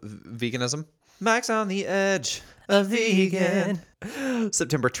cusp of veganism. Mike's on the edge of vegan.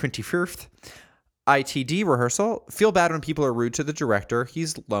 September 25th, ITD rehearsal. Feel bad when people are rude to the director.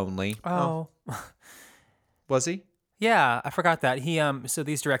 He's lonely. Oh. Was he? Yeah, I forgot that. He so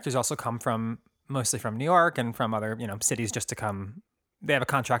these directors also come from mostly from New York and from other, cities just to come. They have a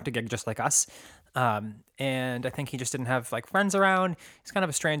contracted gig just like us. And I think he just didn't have like friends around. He's kind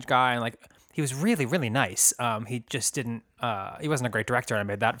of a strange guy, and like he was really, really nice. He just didn't he wasn't a great director, and I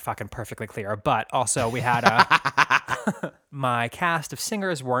made that fucking perfectly clear. But also we had my cast of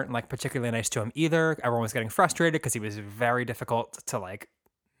singers weren't like particularly nice to him either. Everyone was getting frustrated because he was very difficult to like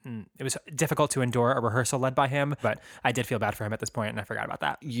it was difficult to endure a rehearsal led by him, but I did feel bad for him at this point, and I forgot about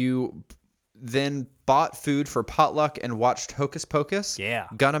that. You then bought food for potluck and watched Hocus Pocus. Yeah.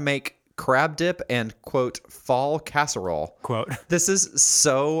 Gonna make crab dip and, quote, fall casserole. Quote. This is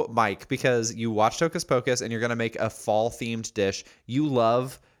so Mike, because you watched Hocus Pocus and you're gonna make a fall-themed dish. You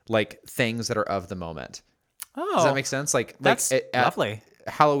love, like, things that are of the moment. Oh. Does that make sense? That's lovely.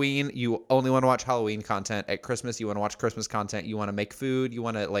 Halloween, you only want to watch Halloween content. At Christmas, you want to watch Christmas content. You want to make food. You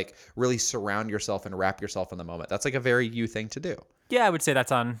want to like really surround yourself and wrap yourself in the moment. That's like a very you thing to do. Yeah, I would say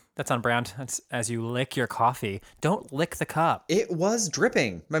that's on brand. That's as you lick your coffee. Don't lick the cup. It was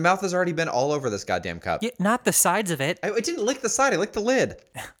dripping. My mouth has already been all over this goddamn cup. Yeah, not the sides of it. I didn't lick the side. I licked the lid.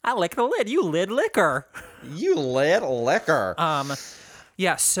 I lick the lid. You lid liquor. You lid liquor.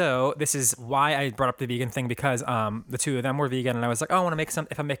 Yeah, so this is why I brought up the vegan thing, because the two of them were vegan, and I was like, oh, I want to make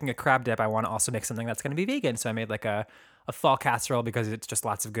if I'm making a crab dip, I want to also make something that's going to be vegan. So I made like a fall casserole because it's just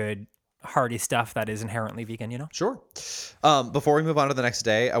lots of good hearty stuff that is inherently vegan, Sure. Before we move on to the next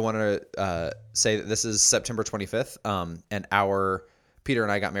day, I want to say that this is September 25th, and Peter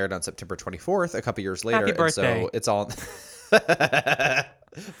and I got married on September 24th, a couple years later. Happy birthday. And so it's all...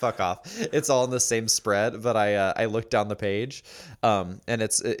 Fuck off. It's all in the same spread, but I looked down the page, and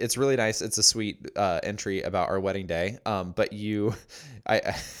it's really nice. It's a sweet entry about our wedding day. But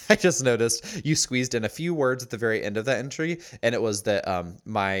I just noticed you squeezed in a few words at the very end of that entry, and it was that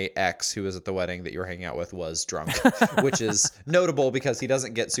my ex, who was at the wedding that you were hanging out with, was drunk, which is notable because he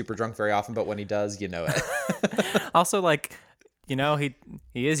doesn't get super drunk very often, but when he does, you know it. Also, like,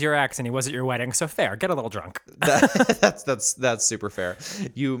 he is your ex and he was at your wedding, so fair. Get a little drunk. That's super fair.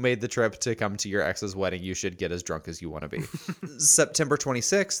 You made the trip to come to your ex's wedding. You should get as drunk as you want to be. September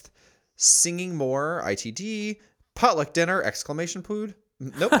 26th, singing more, ITD, potluck dinner, exclamation point.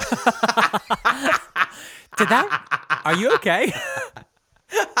 Nope. Are you okay?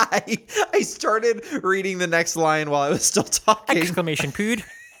 I started reading the next line while I was still talking. Exclamation point.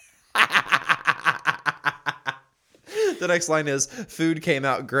 The next line is, food came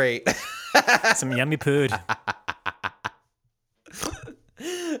out great. Some yummy food.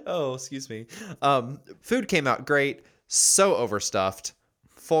 Oh, excuse me. Food came out great. So overstuffed.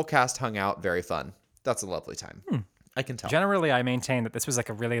 Full cast hung out. Very fun. That's a lovely time. I can tell. Generally, I maintain that this was like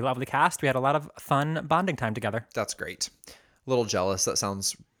a really lovely cast. We had a lot of fun bonding time together. That's great. A little jealous. That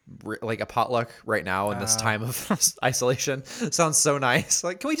sounds like a potluck right now in this time of isolation. Sounds so nice.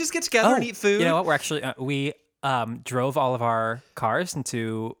 Like, can we just get together and eat food? You know what? We're actually we drove all of our cars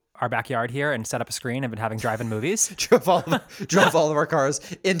into our backyard here and set up a screen and been having drive-in movies. drove all of our cars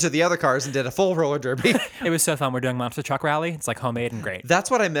into the other cars and did a full roller derby. It was so fun. We're doing Monster Truck Rally. It's like homemade and great.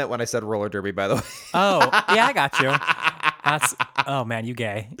 That's what I meant when I said roller derby, by the way. Oh, yeah, I got you. Oh man, you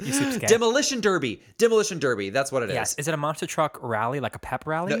gay. You super gay. Demolition derby. That's what it is. Yes. Is it a monster truck rally, like a pep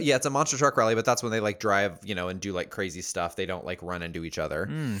rally? No, yeah, it's a monster truck rally, but that's when they like drive, and do like crazy stuff. They don't like run into each other.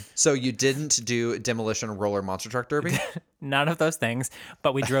 So you didn't do demolition roller monster truck derby? None of those things.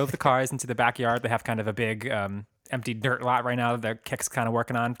 But we drove the cars into the backyard. They have kind of a big empty dirt lot right now that Kick's kind of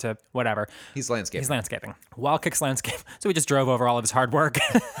working on to whatever. He's landscaping. While Kick's landscape. So we just drove over all of his hard work.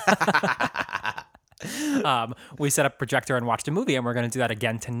 We set up a projector and watched a movie, and we're going to do that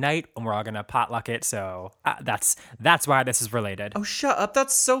again tonight, and we're all going to potluck it. So that's why this is related. Oh, shut up.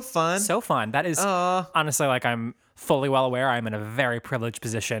 That's so fun. So fun. That is honestly, like, I'm fully well aware I'm in a very privileged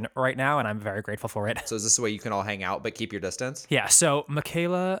position right now, and I'm very grateful for it. So is this the way you can all hang out but keep your distance? Yeah. So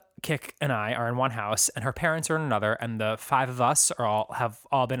Michaela, Kick, and I are in one house, and her parents are in another, and the five of us have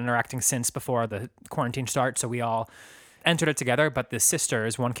all been interacting since before the quarantine starts. So we all entered it together, but the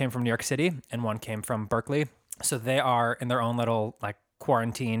sisters, one came from New York City and one came from Berkeley. So they are in their own little like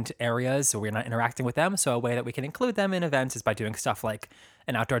quarantined areas. So we're not interacting with them. So a way that we can include them in events is by doing stuff like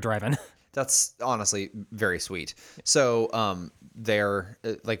an outdoor drive-in. That's honestly very sweet. So they're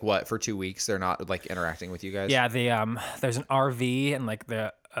like what, for 2 weeks they're not like interacting with you guys? Yeah, there's an RV and like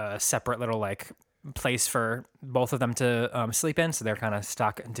the separate little like place for both of them to sleep in, so they're kind of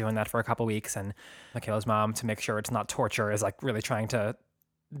stuck doing that for a couple weeks. And Michaela's mom, to make sure it's not torture, is like really trying to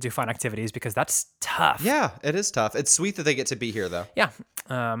do fun activities because that's tough. Yeah, it is tough. It's sweet that they get to be here though. Yeah.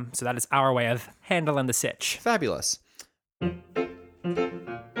 So that is our way of handling the sitch. Fabulous.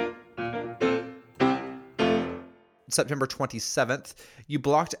 September 27th, you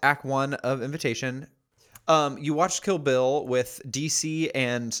blocked Act 1 of Invitation. You watched Kill Bill with DC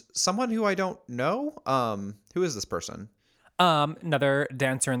and someone who I don't know. Who is this person? Another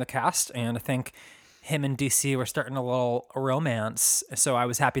dancer in the cast, and I think him and DC were starting a little romance, so I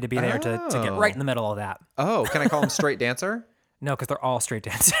was happy to be there to get right in the middle of that. Oh, can I call him straight dancer? No, because they're all straight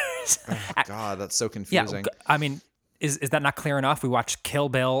dancers. Oh, God, that's so confusing. Yeah, I mean, is that not clear enough? We watched Kill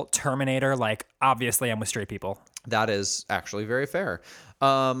Bill, Terminator, like, obviously I'm with straight people. That is actually very fair.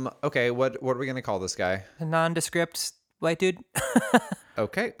 Okay, what are we going to call this guy? A nondescript white dude?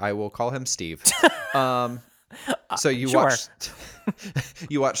 Okay, I will call him Steve. So you sure.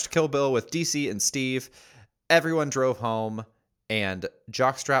 watched Kill Bill with DC and Steve. Everyone drove home, and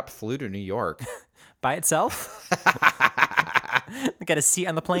Jockstrap flew to New York. By itself? Get a seat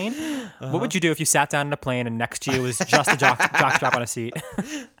on the plane? What would you do if you sat down in a plane and next to you was just a jockstrap on a seat?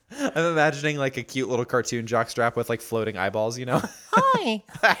 I'm imagining like a cute little cartoon jockstrap with like floating eyeballs, you know? Hi.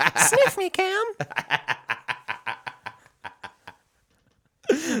 Sniff me, Cam.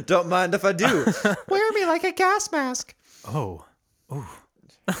 Don't mind if I do. Wear me like a gas mask. Oh. Ooh.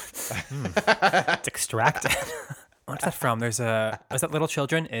 It's extracted. What's that from? Is that Little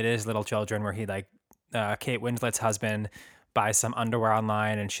Children? It is Little Children, where he like Kate Winslet's husband buys some underwear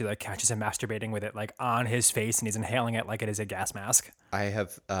online and she like catches him masturbating with it like on his face and he's inhaling it like it is a gas mask. I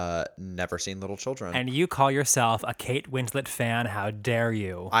have never seen Little Children. And you call yourself a Kate Winslet fan? How dare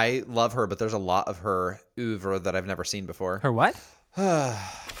you? I love her, but there's a lot of her oeuvre that I've never seen before. Her what?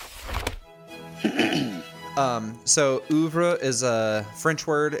 So oeuvre is a French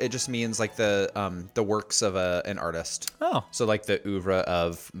word. It just means like the works of an artist. Oh. So like the oeuvre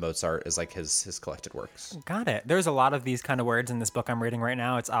of Mozart is like his collected works. Got it. There's a lot of these kind of words in this book I'm reading right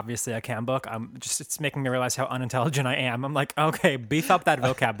now. It's obviously a Cam book. It's making me realize how unintelligent I am. I'm like, okay, beef up that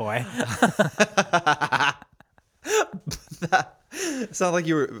vocab, boy. It sounded like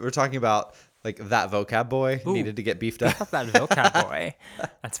you were talking about like that vocab boy needed to get beefed up. That vocab boy.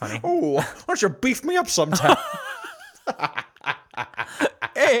 That's funny. Oh, why don't you beef me up sometime?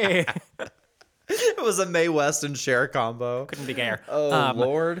 Hey. It was a Mae West and Cher combo. Couldn't be gayer. Oh,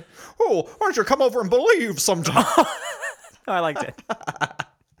 Lord. Oh, why don't you come over and believe sometime? I liked it.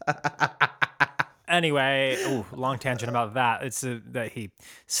 Anyway, long tangent about that. It's that he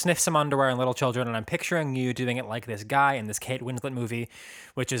sniffs some underwear in Little Children, and I'm picturing you doing it like this guy in this Kate Winslet movie,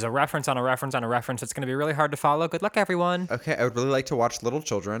 which is a reference on a reference on a reference. It's going to be really hard to follow. Good luck, everyone. Okay, I would really like to watch Little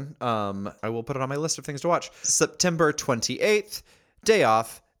Children. I will put it on my list of things to watch. September 28th, day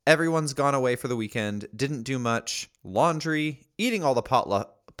off. Everyone's gone away for the weekend. Didn't do much. Laundry. Eating all the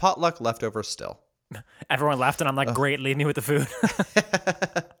potluck leftovers still. Everyone left, and I'm like, great, leave me with the food.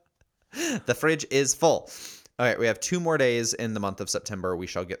 The fridge is full. All right, we have 2 more days in the month of September. We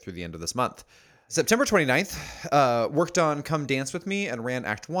shall get through the end of this month. September 29th, worked on Come Dance With Me and ran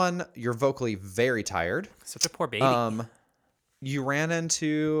Act 1. You're vocally very tired. Such a poor baby. You ran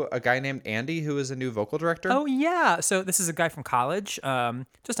into a guy named Andy, who is a new vocal director. Oh, yeah. So this is a guy from college.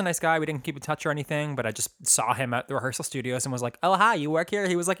 Just a nice guy. We didn't keep in touch or anything, but I just saw him at the rehearsal studios and was like, oh, hi, you work here?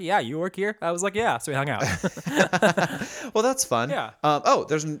 He was like, yeah, you work here? I was like, yeah. So we hung out. Well, that's fun. Yeah.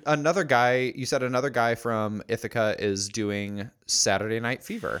 There's another guy. You said another guy from Ithaca is doing Saturday Night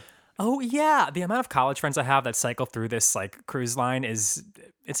Fever. Oh, yeah. The amount of college friends I have that cycle through this like cruise line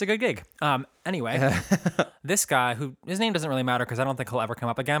it's a good gig. Anyway, this guy who his name doesn't really matter because I don't think he'll ever come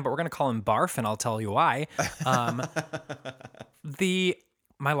up again, but we're going to call him Barf and I'll tell you why.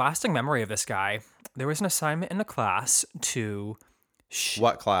 My lasting memory of this guy, there was an assignment in the class to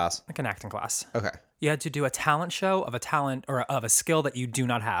what class? Like an acting class. Okay. You had to do a talent show of a talent or of a skill that you do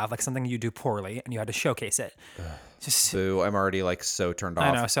not have, like something you do poorly, and you had to showcase it. Boo, I'm already like so turned off.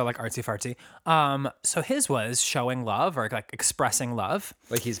 I know, so like artsy fartsy. So his was showing love or like expressing love.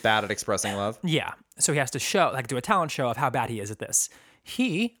 Like he's bad at expressing love? Yeah. So he has to do a talent show of how bad he is at this.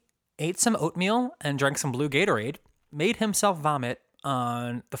 He ate some oatmeal and drank some blue Gatorade, made himself vomit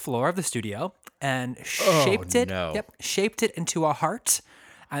on the floor of the studio, and shaped it into a heart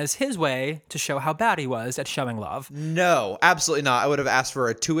as his way to show how bad he was at showing love. No, absolutely not. I would have asked for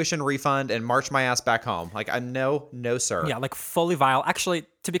a tuition refund and marched my ass back home. Like, no, sir. Yeah, like fully vile. Actually,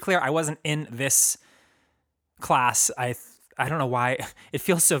 to be clear, I wasn't in this class. I don't know why it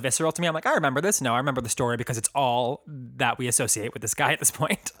feels so visceral to me. I'm like, I remember this. No, I remember the story because it's all that we associate with this guy at this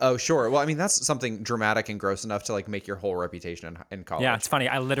point. Oh, sure. Well, I mean, that's something dramatic and gross enough to like make your whole reputation in college. Yeah, it's funny.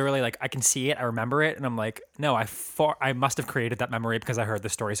 I literally I can see it. I remember it. And I'm like, no, I must have created that memory because I heard the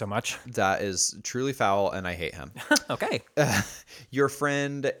story so much. That is truly foul and I hate him. Okay. Your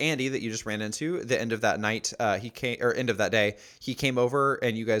friend Andy that you just ran into, the end of that night, end of that day, he came over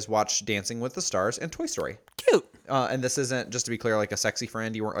and you guys watched Dancing with the Stars and Toy Story. Cute. And this isn't, just to be clear, like a sexy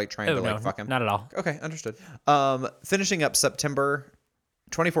friend. You weren't like trying to fuck him. Not at all. Okay, understood. Finishing up September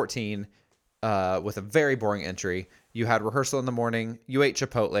 2014 with a very boring entry. You had rehearsal in the morning. You ate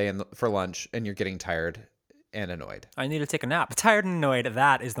Chipotle for lunch, and you're getting tired and annoyed. I need to take a nap. Tired and annoyed.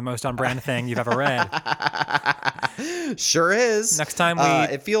 That is the most on-brand thing you've ever read. Sure is. Next time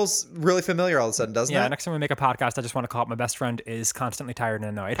it feels really familiar all of a sudden, doesn't it? Yeah, next time we make a podcast, I just want to call it My Best Friend is Constantly Tired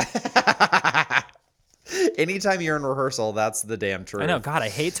and Annoyed. Anytime you're in rehearsal, that's the damn truth. I know. God, I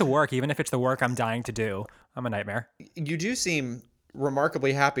hate to work, even if it's the work I'm dying to do. I'm a nightmare. You do seem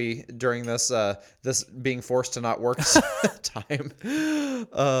remarkably happy during this this being forced to not work time.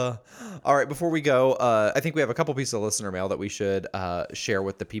 All right, before we go, I think we have a couple pieces of listener mail that we should share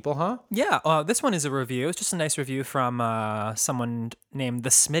with the people, huh? Yeah, this one is a review. It's just a nice review from someone named the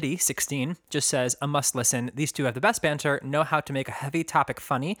Smitty16. Just says, a must listen. These two have the best banter, know how to make a heavy topic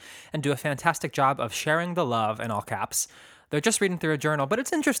funny, and do a fantastic job of sharing the love in all caps. They're just reading through a journal, but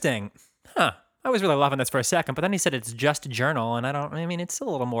it's interesting. Huh. I was really loving this for a second, but then he said it's just a journal, and it's a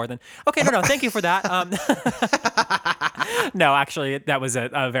little more than... Okay, no, thank you for that. No, actually, that was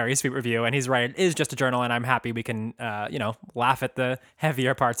a very sweet review, and he's right. It is just a journal, and I'm happy we can, laugh at the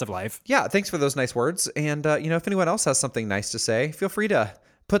heavier parts of life. Yeah, thanks for those nice words. And, if anyone else has something nice to say, feel free to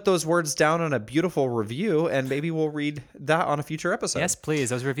put those words down on a beautiful review, and maybe we'll read that on a future episode. Yes, please.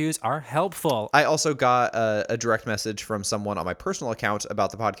 Those reviews are helpful. I also got a direct message from someone on my personal account about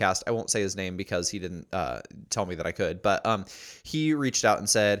the podcast. I won't say his name because he didn't tell me that I could, but he reached out and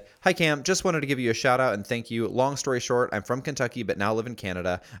said, "Hi, Cam. Just wanted to give you a shout out and thank you. Long story short, I'm from Kentucky, but now live in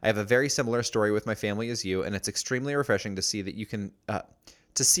Canada. I have a very similar story with my family as you, and it's extremely refreshing to see that you can...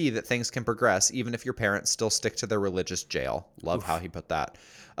 to see that things can progress even if your parents still stick to their religious jail." Love how he put that.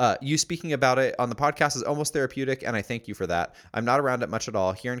 You speaking about it on the podcast is almost therapeutic, and I thank you for that. I'm not around it much at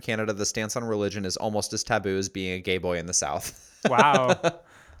all. Here in Canada, the stance on religion is almost as taboo as being a gay boy in the South. Wow.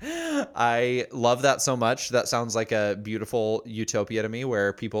 I love that so much. That sounds like a beautiful utopia to me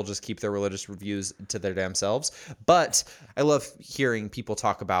where people just keep their religious views to their damn selves. But I love hearing people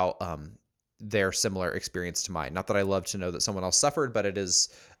talk about their similar experience to mine. Not that I love to know that someone else suffered, but it's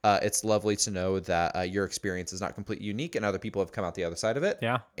lovely to know that your experience is not completely unique and other people have come out the other side of it.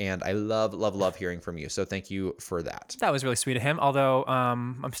 Yeah. And I love hearing from you. So thank you for that. That was really sweet of him. Although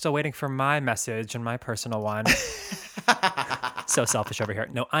I'm still waiting for my message and my personal one. So selfish over here.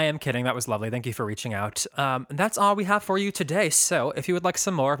 No, I am kidding. That was lovely. Thank you for reaching out. And that's all we have for you today. So if you would like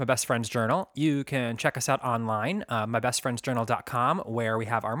some more of My Best Friend's Journal, you can check us out online, mybestfriendsjournal.com, where we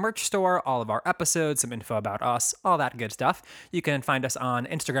have our merch store, all of our episodes, some info about us, all that good stuff. You can find us on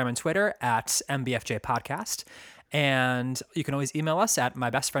Instagram and Twitter at MBFJ Podcast. And you can always email us at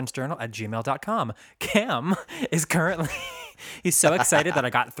mybestfriendsjournal@gmail.com. Cam is currently, he's so excited that I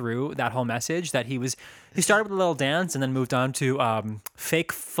got through that whole message that he started with a little dance and then moved on to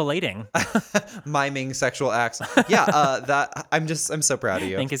fake filleting. Miming sexual acts. Yeah, I'm so proud of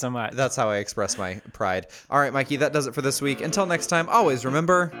you. Thank you so much. That's how I express my pride. All right, Mikey, that does it for this week. Until next time, always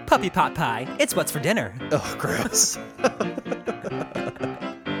remember... Puppy pot pie. It's what's for dinner. Oh, gross.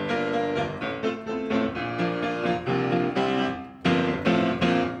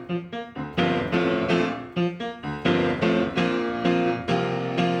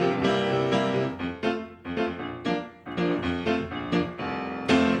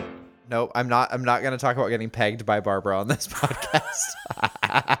 Nope, I'm not going to talk about getting pegged by Barbara on this podcast.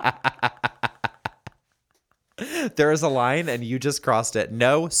 There is a line and you just crossed it.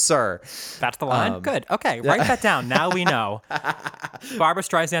 No, sir. That's the line? Good. Okay, write that down. Now we know. Barbara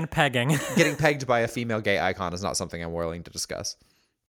Streisand pegging. Getting pegged by a female gay icon is not something I'm willing to discuss.